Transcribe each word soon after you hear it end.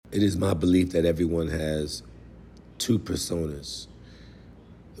It is my belief that everyone has two personas,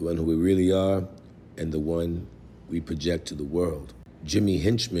 the one who we really are and the one we project to the world. Jimmy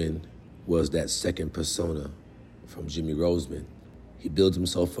Henchman was that second persona from Jimmy Roseman. He built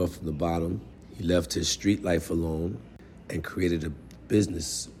himself up from the bottom. He left his street life alone and created a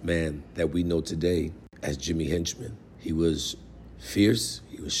businessman that we know today as Jimmy Henchman. He was fierce,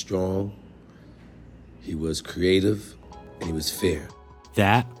 he was strong, he was creative, and he was fair.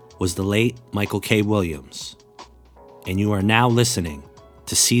 That was the late Michael K. Williams. And you are now listening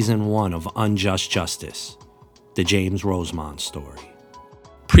to Season 1 of Unjust Justice, the James Rosemond story.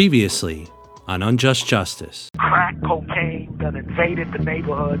 Previously on Unjust Justice. Crack cocaine that invaded the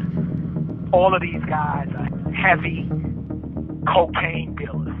neighborhood. All of these guys are heavy cocaine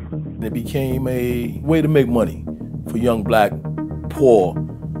dealers. It became a way to make money for young black, poor,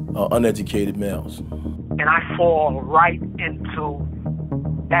 uneducated males. And I fall right into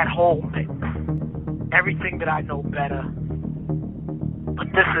that whole mix. Everything that I know better, but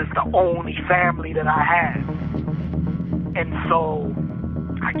this is the only family that I have. And so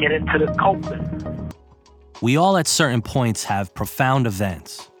I get into the coke business. We all at certain points have profound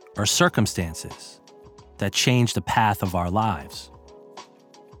events or circumstances that change the path of our lives.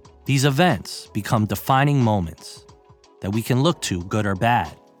 These events become defining moments that we can look to, good or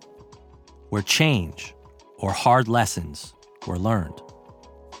bad, where change or hard lessons were learned.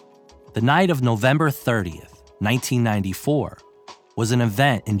 The night of November 30th, 1994, was an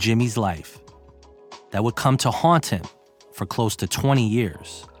event in Jimmy's life that would come to haunt him for close to 20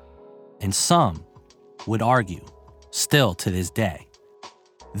 years, and some would argue, still to this day.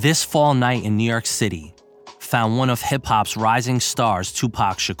 This fall night in New York City found one of hip-hop's rising stars,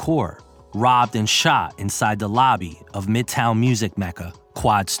 Tupac Shakur, robbed and shot inside the lobby of Midtown music mecca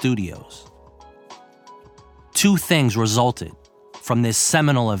Quad Studios. Two things resulted from this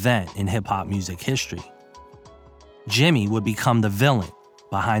seminal event in hip-hop music history. Jimmy would become the villain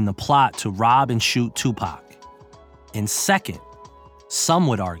behind the plot to rob and shoot Tupac. And second, some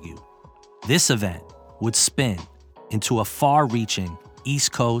would argue, this event would spin into a far-reaching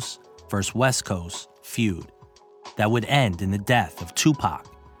East Coast versus West Coast feud that would end in the death of Tupac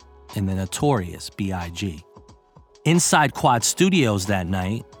and the notorious B.I.G. Inside Quad Studios that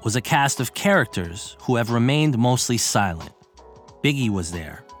night was a cast of characters who have remained mostly silent. Biggie was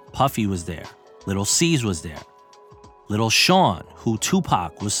there, Puffy was there, Little Cease was there. Little Sean, who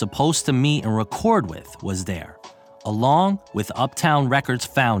Tupac was supposed to meet and record with, was there, along with Uptown Records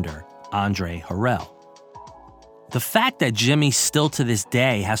founder Andre Harrell. The fact that Jimmy still to this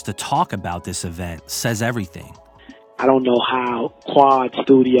day has to talk about this event says everything. I don't know how Quad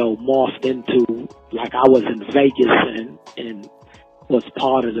Studio morphed into, like I was in Vegas and was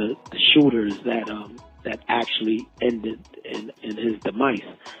part of the shooters that actually ended in his demise.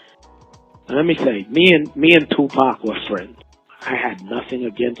 And let me say, me and Tupac were friends. I had nothing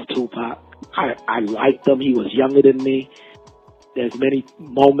against Tupac. I liked him. He was younger than me. There's many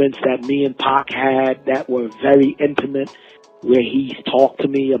moments that me and Pac had that were very intimate, where he talked to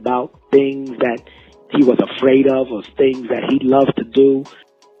me about things that he was afraid of or things that he loved to do.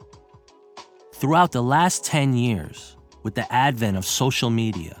 Throughout the last 10 years, with the advent of social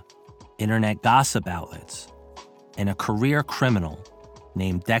media, internet gossip outlets, and a career criminal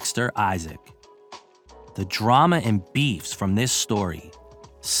named Dexter Isaac, the drama and beefs from this story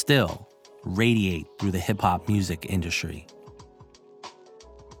still radiate through the hip-hop music industry.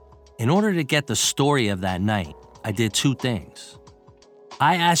 In order to get the story of that night, I did two things.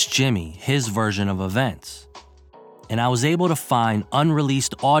 I asked Jimmy his version of events, and I was able to find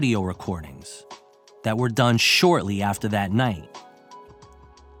unreleased audio recordings that were done shortly after that night.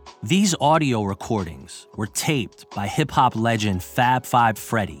 These audio recordings were taped by hip-hop legend Fab Five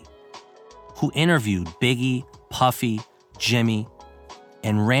Freddy, who interviewed Biggie, Puffy, Jimmy,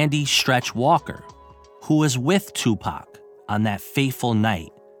 and Randy Stretch Walker, who was with Tupac on that fateful night.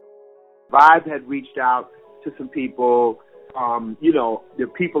 Vibe had reached out to some people,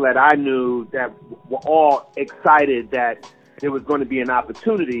 the people that I knew that were all excited that there was going to be an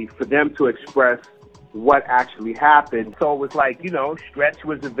opportunity for them to express what actually happened. So it was like, Stretch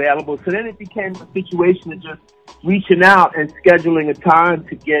was available. So then it became a situation of just reaching out and scheduling a time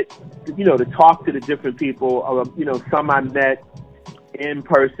to get, to talk to the different people. Some I met in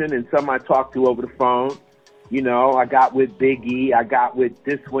person and some I talked to over the phone. I got with Biggie, I got with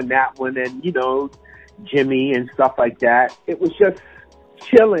this one, that one, and, Jimmy and stuff like that. It was just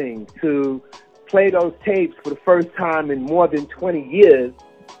chilling to play those tapes for the first time in more than 20 years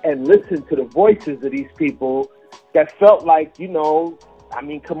and listen to the voices of these people that felt like, I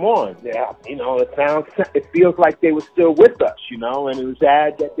mean, come on. Yeah, it feels like they were still with us, and it was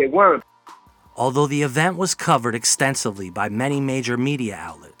sad that they weren't. Although the event was covered extensively by many major media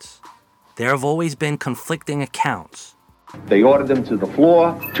outlets, there have always been conflicting accounts. They ordered him to the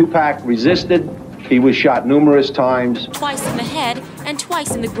floor. Tupac resisted. He was shot numerous times. Twice in the head and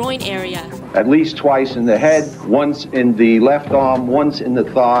twice in the groin area. At least twice in the head, once in the left arm, once in the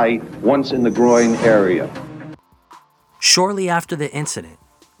thigh, once in the groin area. Shortly after the incident,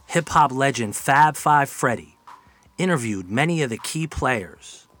 hip-hop legend Fab Five Freddy interviewed many of the key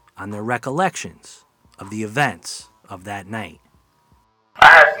players on their recollections of the events of that night. I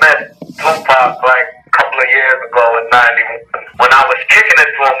had met Tupac like a couple of years ago in '91. When I was kicking it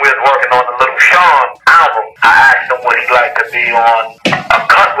to him, we was working on the Little Sean album. I asked him what he'd like to be on a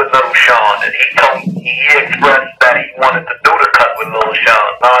cut with Little Sean, and he expressed that he wanted to do the cut with Little Sean.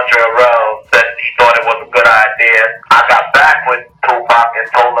 Andre Harrell said he thought it was a good idea. I got back with Tupac and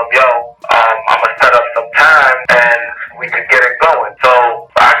told him, I'm gonna set up some time and we could get it going. So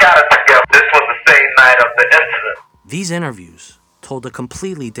I got it together. This was the same night of the incident. These interviews told a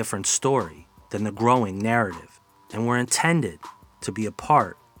completely different story than the growing narrative and were intended to be a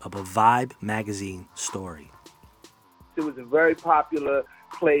part of a Vibe magazine story. It was a very popular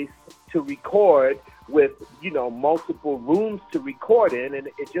place to record with, multiple rooms to record in, and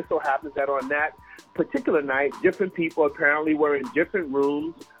it just so happens that on that particular night, different people apparently were in different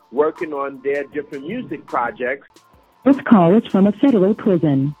rooms working on their different music projects. This call is from a federal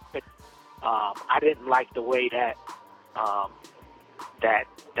prison. I didn't like the way that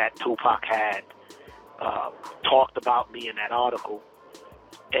Tupac had talked about me in that article,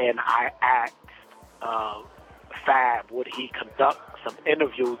 and I asked Fab would he conduct some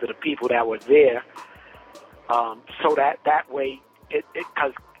interviews of the people that were there, so that way,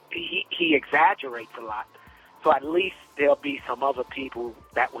 because he exaggerates a lot, so at least there'll be some other people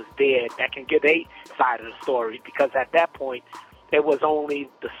that was there that can give their side of the story, because at that point it was only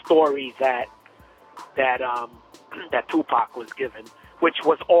the stories that Tupac was given, which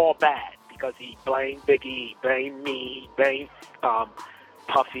was all bad, because he blamed Biggie, he blamed me, he blamed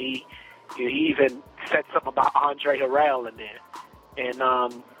Puffy. He even said something about Andre Harrell in there,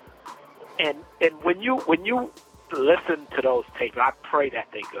 and when you listen to those tapes, I pray that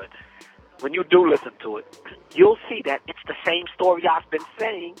they're good. When you do listen to it, you'll see that it's the same story I've been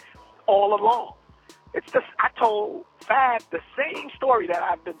saying all along. I told Fab the same story that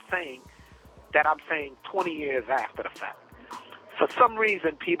I've been saying, that I'm saying 20 years after the fact. For some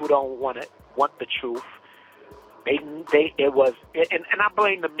reason, people don't want the truth. And I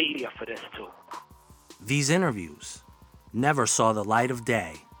blame the media for this too. These interviews never saw the light of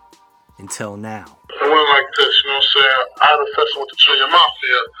day until now. It went like this, you know what I'm saying? I had a session with the Junior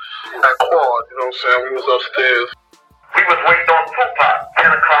Mafia at Quad, you know what I'm saying? We was upstairs. We was waiting on Tupac.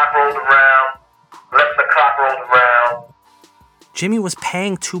 10 o'clock rolled around, 11 o'clock rolled around. Jimmy was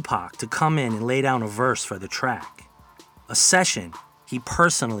paying Tupac to come in and lay down a verse for the track, a session he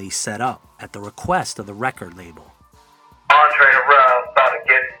personally set up at the request of the record label. Andre Harrell started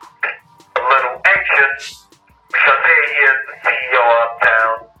getting a little anxious because here he is, the CEO of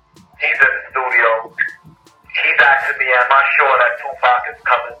Uptown. He's in the studio. He's asking me, am I sure that Tupac is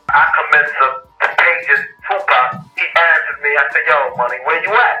coming? I commence the pages, Tupac. He answered me. I said, yo, money, where you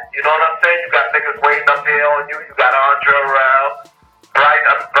at? You know what I'm saying? You got niggas waiting up here on you. You got Andre Harrell.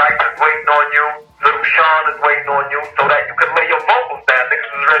 Bryce is waiting on you. Little Sean is waiting on you so that you can lay your vocals down.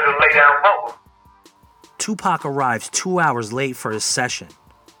 Niggas is ready to lay down vocals. Tupac arrives 2 hours late for his session.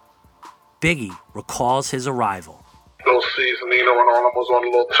 Biggie recalls his arrival. Those C's and Nino and all them was on the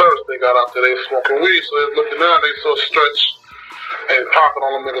little terrace. They got out there, they smoking weed, so they looking down, they saw Stretch and popping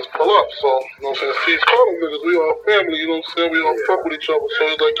on them niggas pull up. So, you know what I'm saying? C's call them niggas, we all family, you know what I'm saying? We all fuck with each other. So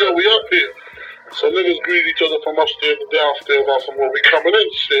he's like, yo, we up here. So niggas greet each other from upstairs to downstairs on some more. We coming in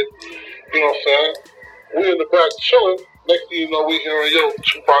shit. You know what I'm saying? We in the back chilling. Next thing you know, we hearing, yo,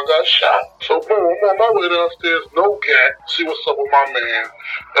 Tupac got shot. So boom, I'm on my way downstairs, no gat, see what's up with my man.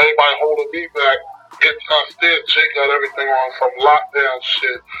 Everybody holding me back. Get downstairs, Jake got everything on some lockdown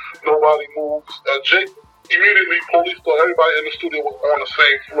shit. Nobody moves. Jake, immediately, police thought everybody in the studio was on the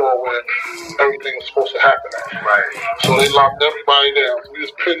same floor where everything was supposed to happen at. Right. So they locked everybody down. So we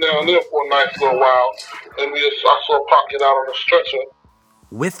just pinned down there for a nice little while, and I saw Pac get out on the stretcher.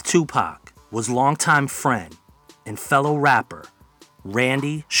 With Tupac was longtime friend and fellow rapper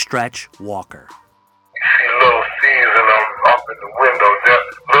Randy Stretch Walker. You see Lil C's and I'm up in the window.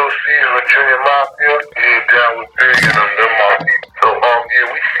 Lil C's with Junior Mafia, down with Big and them my people. So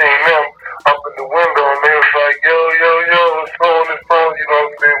we seen them up in the window and they was like, yo, it's on, you know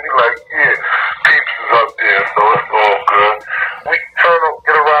what I'm saying? We like, yeah, Peeps is up there, so it's all good. We turn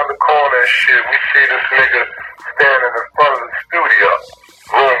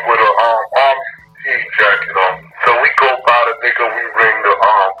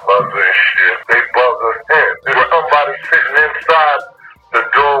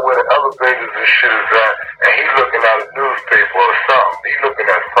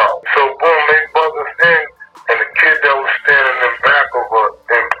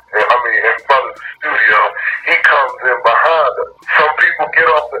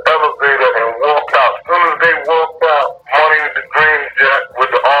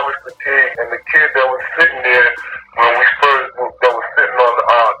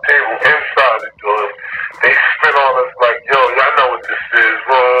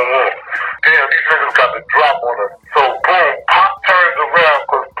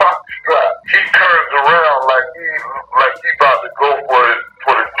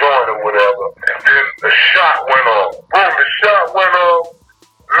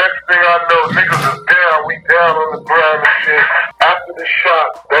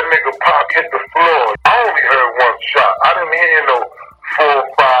that nigga Pac hit the floor. I only heard one shot. I didn't hear no 4,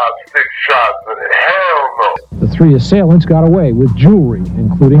 5, 6 shots in it. Hell no. The three assailants got away with jewelry,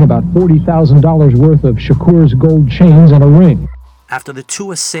 including about $40,000 worth of Shakur's gold chains and a ring. After the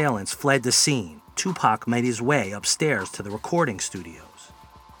two assailants fled the scene, Tupac made his way upstairs to the recording studios.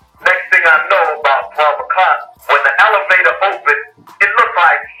 Next thing I know, about 12 o'clock, when the elevator opened, it looked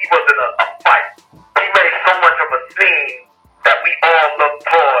like he was in a fight. He made so much of a scene that we all looked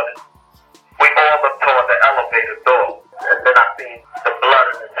toward the elevator door. And then I seen the blood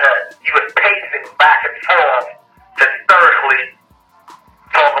in his head. He was pacing back and forth, hysterically,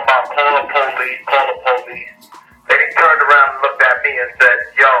 talking about call the police. Then he turned around and looked at me and said,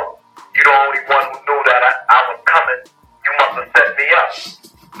 yo, you the only one who knew that I was coming. You must have set me up.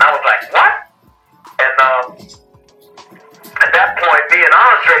 And I was like, what? And at that point, me and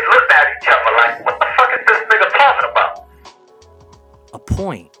Andre looked at each other like, what the fuck is this nigga talking about? A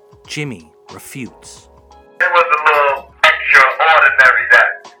point Jimmy refutes. It was a little extraordinary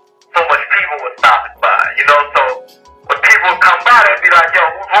that so much people were stopping by, you know? So when people would come by, they'd be like, yo,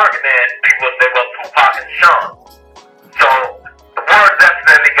 who's working there? And people would say, well, Tupac and Sean. So the word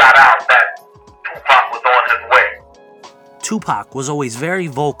definitely got out that Tupac was on his way. Tupac was always very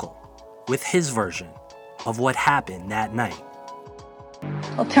vocal with his version of what happened that night.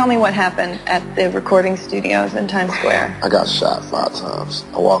 Well, tell me what happened at the recording studios in Times Square. I got shot 5 times.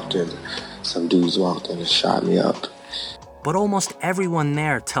 I walked in, some dudes walked in and shot me up. But almost everyone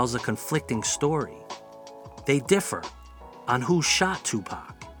there tells a conflicting story. They differ on who shot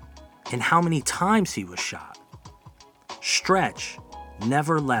Tupac and how many times he was shot. Stretch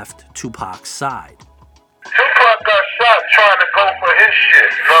never left Tupac's side. Tupac got shot trying to go for his shit,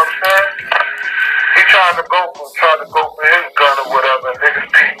 you know what I'm saying? He trying to go for his gun or whatever, and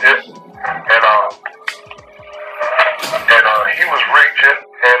niggas peeped it. And he was reaching,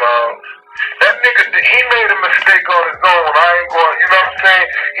 and that nigga, he made a mistake on his own. I ain't going, you know what I'm saying?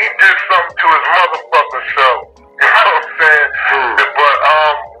 He did something to his motherfucking self. You know what I'm saying? But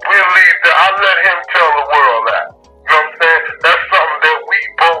we'll leave that. I'll let him tell the world that. You know what I'm saying? That's something that we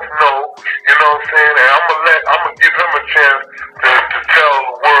both know. You know what I'm saying? And I'm gonna give him a chance to tell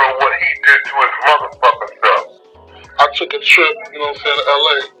the world what he did to his motherfucking self. I took a trip, you know what I'm saying, to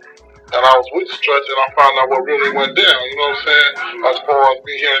LA. And I was with Stretch, and I found out what really went down, you know what I'm saying? As far as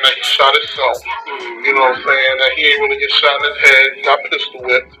me hearing that he shot himself, you know what I'm saying? That he ain't really get shot in his head, he got pistol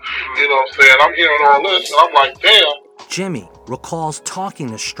whipped, you know what I'm saying? I'm hearing all this, and I'm like, damn. Jimmy recalls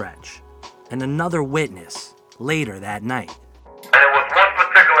talking to Stretch and another witness later that night. And there was one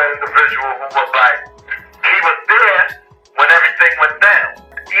particular individual who was like, he was there when everything went down.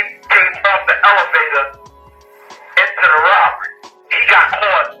 He came off the elevator into the robbery. He got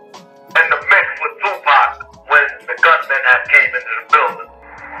caught in the mix with Tupac when the gunman had came into the building.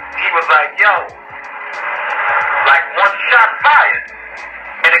 He was like, yo, like one shot fired.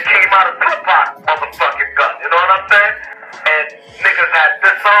 And it came out of Tupac's motherfucking gun, you know what I'm saying? And niggas had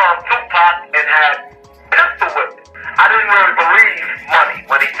disarmed Tupac and had pistol whipped. I didn't really believe Money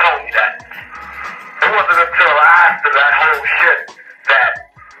when he told me that. It wasn't until after that whole shit that,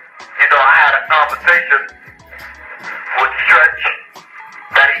 you know, I had a conversation with Stretch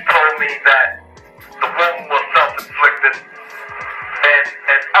that he told me that the wound was self-inflicted, and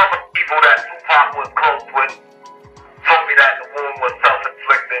other people that Tupac was close with told me that the wound was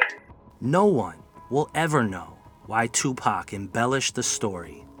self-inflicted. No one will ever know why Tupac embellished the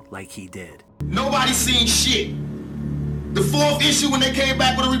story like he did. Nobody seen shit. The fourth issue, when they came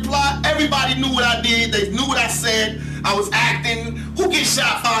back with a reply, everybody knew what I did. They knew what I said. I was acting. Who gets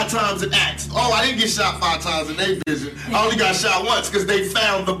shot 5 times and acts? Oh, I didn't get shot 5 times in their vision. I only got shot once because they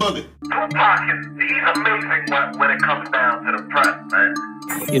found the bullet. Tupac, he's amazing when it comes down to the press, man.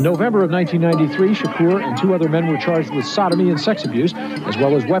 In November of 1993, Shakur and 2 other men were charged with sodomy and sex abuse, as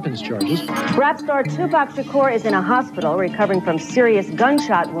well as weapons charges. Rap star Tupac Shakur is in a hospital recovering from serious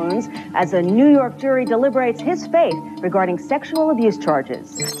gunshot wounds as a New York jury deliberates his fate regarding sexual abuse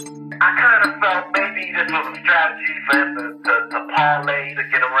charges. I kind of felt maybe this was a strategy for him to parlay to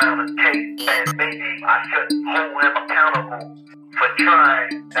get around his case, and maybe I should hold him accountable for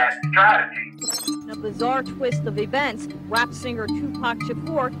trying that strategy. In a bizarre twist of events, rap singer Tupac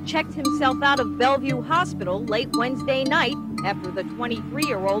Shakur checked himself out of Bellevue Hospital late Wednesday night after the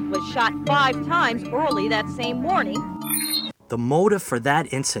 23-year-old was shot 5 times early that same morning. The motive for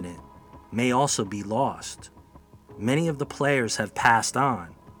that incident may also be lost. Many of the players have passed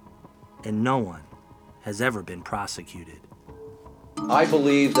on, and no one has ever been prosecuted. I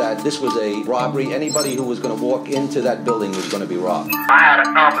believe that this was a robbery. Anybody who was going to walk into that building was going to be robbed. I had a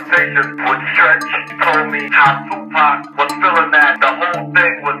conversation with Stretch. He told me how Tupac was feeling that the whole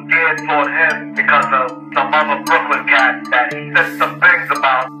thing was geared toward him because of some other Brooklyn cat that he said some things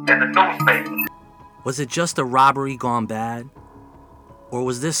about in the newspaper. Was it just a robbery gone bad? Or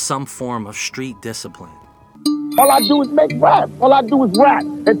was this some form of street discipline? All I do is make rap. All I do is rap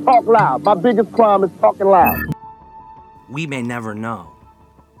and talk loud. My biggest crime is talking loud. We may never know.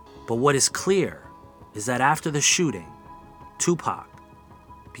 But what is clear is that after the shooting, Tupac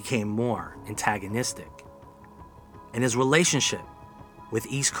became more antagonistic. And his relationship with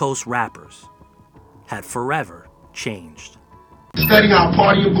East Coast rappers had forever changed. Studying out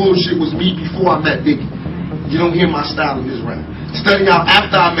party and bullshit was me before I met Biggie. You don't hear my style in this rap. Studying out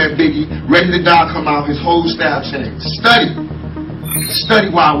after I met Biggie, Ready to Die come out, his whole style changed. Study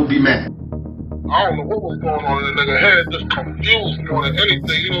why I would be mad. I don't know what was going on in the nigga head, just confused more than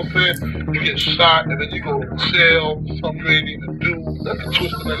anything, you know what I'm saying? You get shot and then you go to jail, something you ain't even do, that can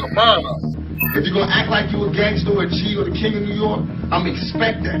twist the nigga mind up. If you're gonna act like you a gangster or a G or the king of New York, I'm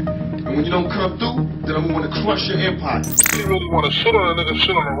expect that. And when you don't come through, then I'm gonna crush your empire. If you really wanna shit on a nigga,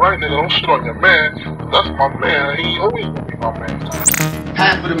 shit on the right nigga, don't shit on your man. That's my man, he always gonna be my man.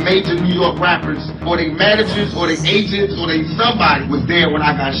 Half of the major New York rappers, or they managers, or they agents, or they somebody was there when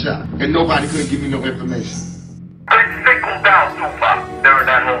I got shot. And nobody could give me no information. They singled out Tupac during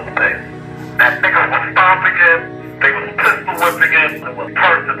that whole thing. That nigga was stomping him, they was pistol whipping him, it was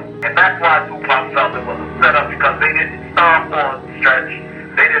personal. And that's why Tupac felt it was a setup, because they didn't stomp on Stretch,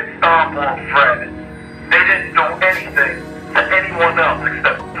 they didn't stomp on Fred, they didn't do anything to anyone else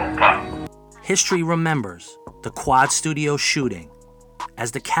except Tupac. History remembers the Quad Studio shooting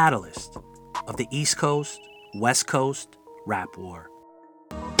as the catalyst of the East Coast, West Coast rap war.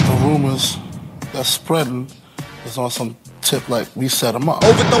 The rumors that's spreading is on some tip like we set them up.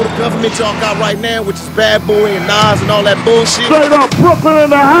 Overthrow the government y'all got right now, which is Bad Boy and Nas and all that bullshit. Straight up Brooklyn in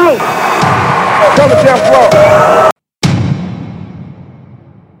the house.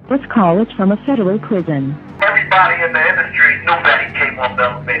 This call is from a federal prison. Everybody in the industry knew that he came on the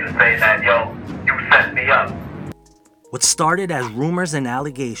elevator saying that, yo, you set me up. What started as rumors and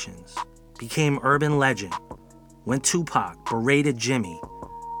allegations became urban legend when Tupac berated Jimmy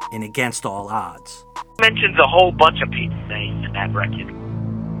in Against All Odds. Mentions a whole bunch of people's names in that record.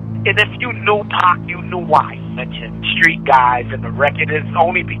 And if you knew Pac, you knew why he mentioned street guys in the record. It's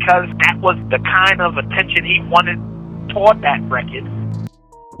only because that was the kind of attention he wanted toward that record.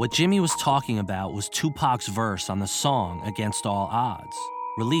 What Jimmy was talking about was Tupac's verse on the song Against All Odds,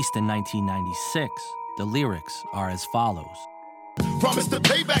 released in 1996. The lyrics are as follows. Promise to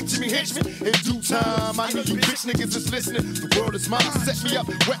pay back Jimmy Henchman in due time. I know you bitch niggas is listening. The world is mine. Set me up,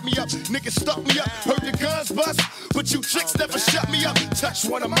 wet me up. Niggas stuck me up. Heard the guns bust, but you chicks never shut me up. Touch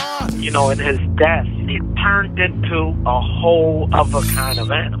one of mine. You know, in his death, it turned into a whole other kind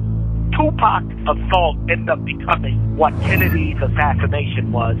of animal. Tupac's assault ended up becoming what Kennedy's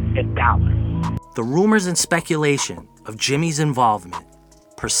assassination was in Dallas. The rumors and speculation of Jimmy's involvement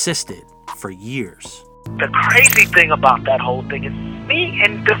persisted for years. The crazy thing about that whole thing is me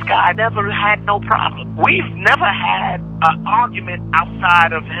and this guy never had no problem. We've never had an argument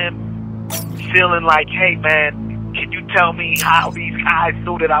outside of him feeling like, hey man, can you tell me how these guys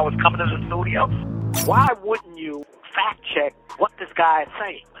knew that I was coming to the studio? Why wouldn't you fact check what this guy is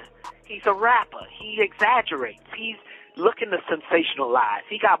saying? He's a rapper. He exaggerates. He's looking to sensationalize.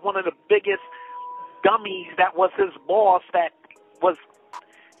 He got one of the biggest dummies that was his boss that was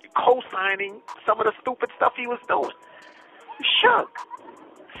co-signing some of the stupid stuff he was doing. Shook.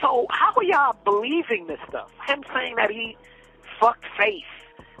 So how are y'all believing this stuff? Him saying that he fucked Faith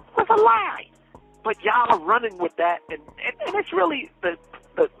was a lie. But y'all are running with that, and it's really the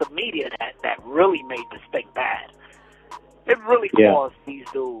media that really made this thing bad. It really caused these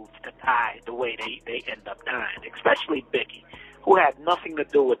dudes to die the way they end up dying, especially Biggie, who had nothing to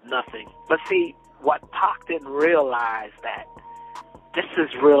do with nothing. But see, what Pac didn't realize that this is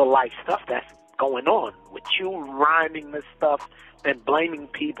real life stuff that's going on. With you rhyming this stuff and blaming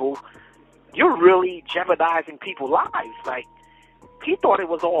people, you're really jeopardizing people's lives. Like, he thought it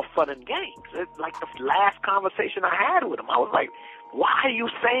was all fun and games. Like the last conversation I had with him, I was like, why are you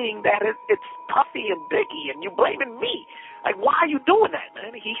saying that it's Puffy and Biggie and you blaming me? Like, why are you doing that,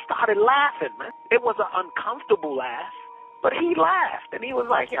 man? He started laughing, man. It was an uncomfortable laugh, but he laughed. And he was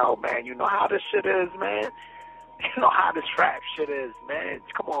like, yo, man, you know how this shit is, man? You know how this rap shit is, man.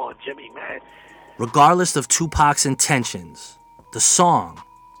 Come on, Jimmy, man. Regardless of Tupac's intentions, the song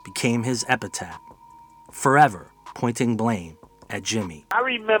became his epitaph, forever pointing blame at Jimmy. I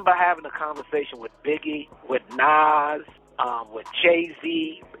remember having a conversation with Biggie, with Nas, with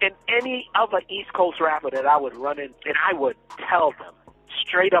Jay-Z, and any other East Coast rapper that I would run in, and I would tell them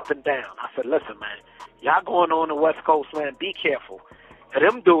straight up and down. I said, listen, man, y'all going on the West Coast, man, be careful. And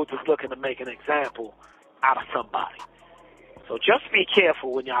them dudes is looking to make an example out of somebody. So just be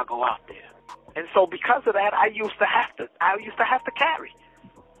careful when y'all go out there. And so because of that, I used to have to carry.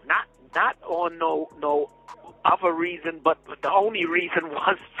 Not on no other reason, but the only reason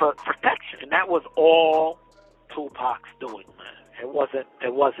was for protection. And that was all Tupac's doing, man. It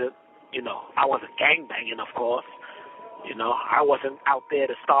wasn't, you know, I wasn't gangbanging, of course. You know, I wasn't out there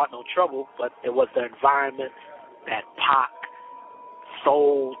to start no trouble, but it was the environment that Pac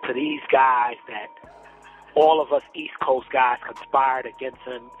sold to these guys, that all of us East Coast guys conspired against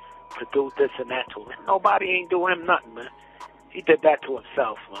him to do this and that to him. And nobody ain't doing him nothing, man. He did that to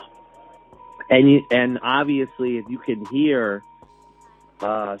himself, man. And obviously, if you can hear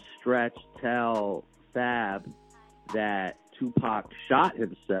Stretch tell Fab that Tupac shot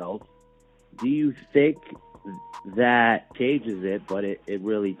himself, do you think that changes it? But it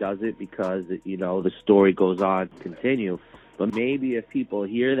really doesn't, because, you know, the story goes on to continue. But maybe if people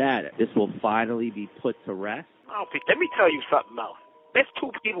hear that, this will finally be put to rest. Oh, let me tell you something else. There's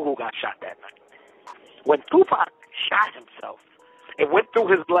two people who got shot that night. When Tupac shot himself, it went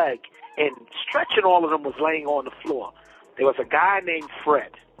through his leg, and Stretch and all of them was laying on the floor. There was a guy named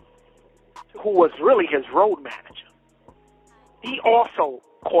Fred, who was really his road manager. He also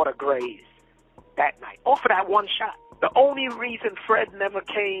caught a graze that night, off of that one shot. The only reason Fred never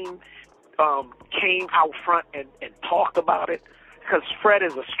came out front and talked about it, because Fred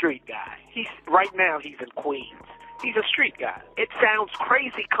is a street guy. Right now he's in Queens. He's a street guy. It sounds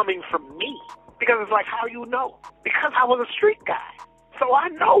crazy coming from me, because it's like, how you know? Because I was a street guy. So I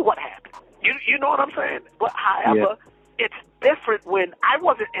know what happened. You know what I'm saying? But however, It's different when I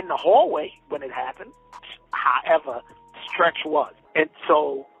wasn't in the hallway when it happened. However, Stretch was. And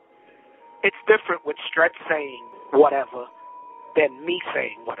so it's different with Stretch saying whatever than me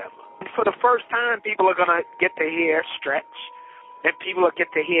saying whatever. And for the first time, people are going to get to hear Stretch, and people will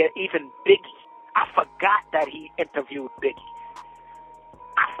get to hear even Biggie. I forgot that he interviewed Biggie.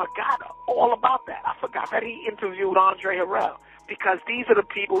 I forgot all about that. I forgot that he interviewed Andre Harrell, because these are the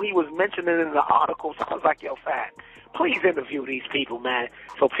people he was mentioning in the article. So I was like, yo, Fat, please interview these people, man,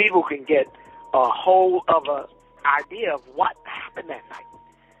 so people can get a whole other idea of what happened that night.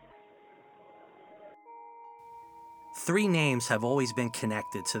 3 names have always been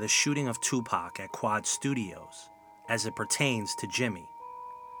connected to the shooting of Tupac at Quad Studios as it pertains to Jimmy.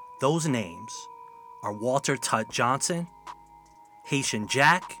 Those names are Walter Tut Johnson, Haitian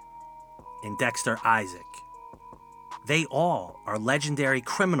Jack, and Dexter Isaac. They all are legendary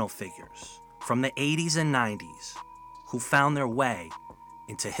criminal figures from the 80s and 90s who found their way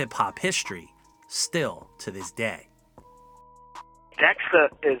into hip-hop history still to this day. Dexter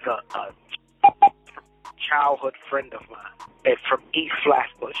is a childhood friend of mine from East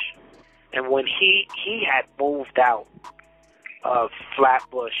Flatbush. And when he had moved out of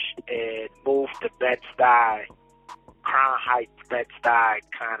Flatbush and moved to Bed-Stuy, Crown Heights, Bed-Stuy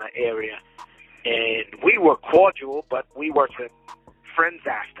kind of area, and we were cordial, but we wasn't friends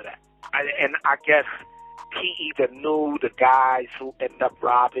after that. I guess he either knew the guys who ended up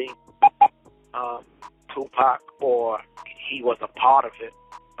robbing Tupac, or he was a part of it,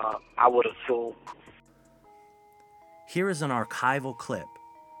 I would assume. Here is an archival clip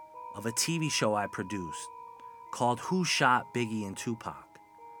of a TV show I produced called Who Shot Biggie and Tupac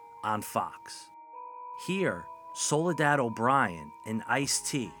on Fox. Here, Soledad O'Brien and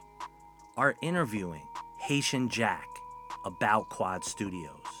Ice-T are interviewing Haitian Jack about Quad Studios.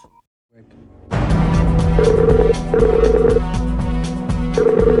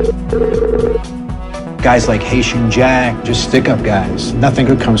 Guys like Haitian Jack, just stick-up guys. Nothing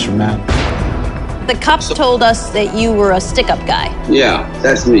good comes from that. The cops told us that you were a stick-up guy. Yeah,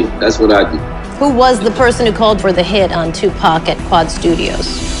 that's me. That's what I do. Who was the person who called for the hit on Tupac at Quad Studios?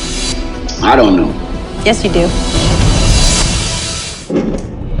 I don't know. Yes, you do.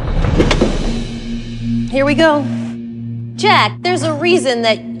 Here we go. Jack, there's a reason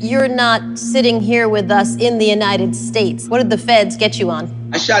that you're not sitting here with us in the United States. What did the feds get you on?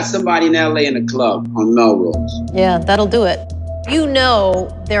 I shot somebody in L.A. in a club on Melrose. Yeah, that'll do it. You know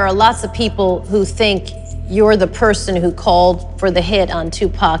there are lots of people who think you're the person who called for the hit on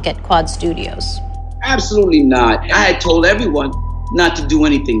Tupac at Quad Studios. Absolutely not. I had told everyone not to do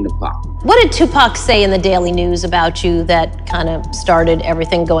anything to Pac. What did Tupac say in the Daily News about you that kind of started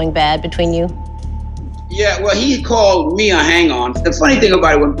everything going bad between you? Yeah, well, he called me a hang-on. The funny thing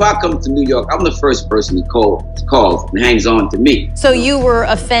about it, when Pac comes to New York, I'm the first person he calls and hangs on to me. So you were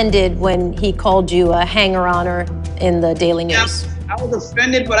offended when he called you a hanger-oner in the Daily News? Yeah, I was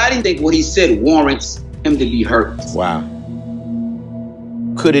offended, but I didn't think what he said warrants him to be hurt. Wow.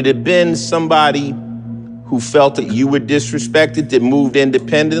 Could it have been somebody who felt that you were disrespected that moved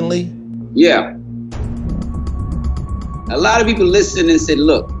independently? Yeah. A lot of people listened and said,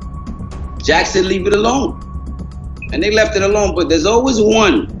 look, Jack said leave it alone. And they left it alone, but there's always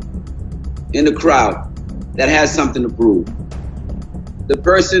one in the crowd that has something to prove. The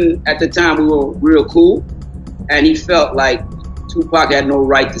person at the time, we were real cool, and he felt like Tupac had no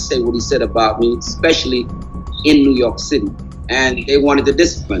right to say what he said about me, especially in New York City. And they wanted to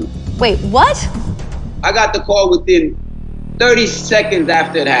discipline him. Wait, what? I got the call within 30 seconds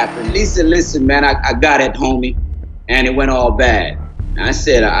after it happened. He said, listen, man, I got it, homie, and it went all bad. I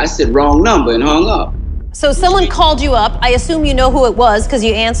said wrong number and hung up. So someone called you up. I assume you know who it was because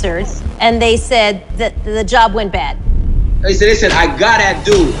you answered, and they said that the job went bad. They said, I got at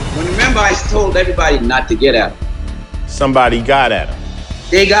dude. When remember, I told everybody not to get at him. Somebody got at him.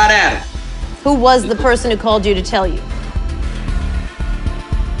 They got at him. Who was the person who called you to tell you?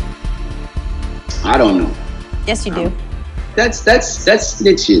 I don't know. Yes, you do. That's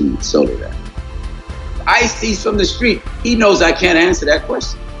snitching, sort of that. Ice-T's from the street. He knows I can't answer that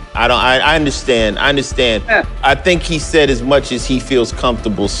question. I understand. Yeah. I think he said as much as he feels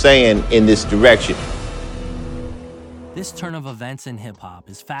comfortable saying in this direction. This turn of events in hip-hop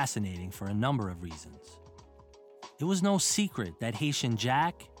is fascinating for a number of reasons. It was no secret that Haitian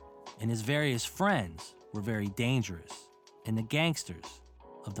Jack and his various friends were very dangerous and the gangsters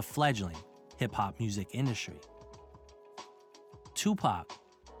of the fledgling hip-hop music industry. Tupac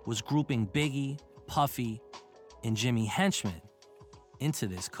was grouping Biggie, Puffy, and Jimmy Henchman into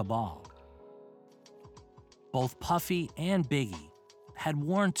this cabal. Both Puffy and Biggie had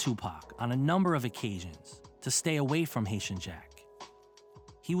warned Tupac on a number of occasions to stay away from Haitian Jack.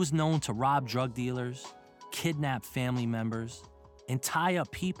 He was known to rob drug dealers, kidnap family members, and tie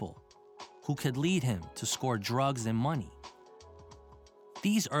up people who could lead him to score drugs and money.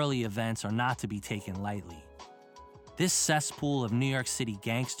 These early events are not to be taken lightly. This cesspool of New York City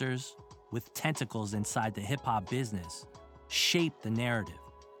gangsters with tentacles inside the hip-hop business shaped the narrative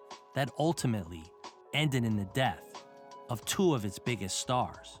that ultimately ended in the death of two of its biggest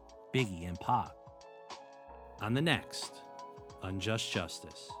stars, Biggie and Pac. On the next, Unjust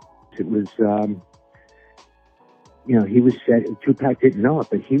Justice. It was, Tupac didn't know it,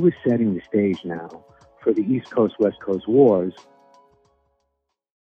 but he was setting the stage now for the East Coast, West Coast wars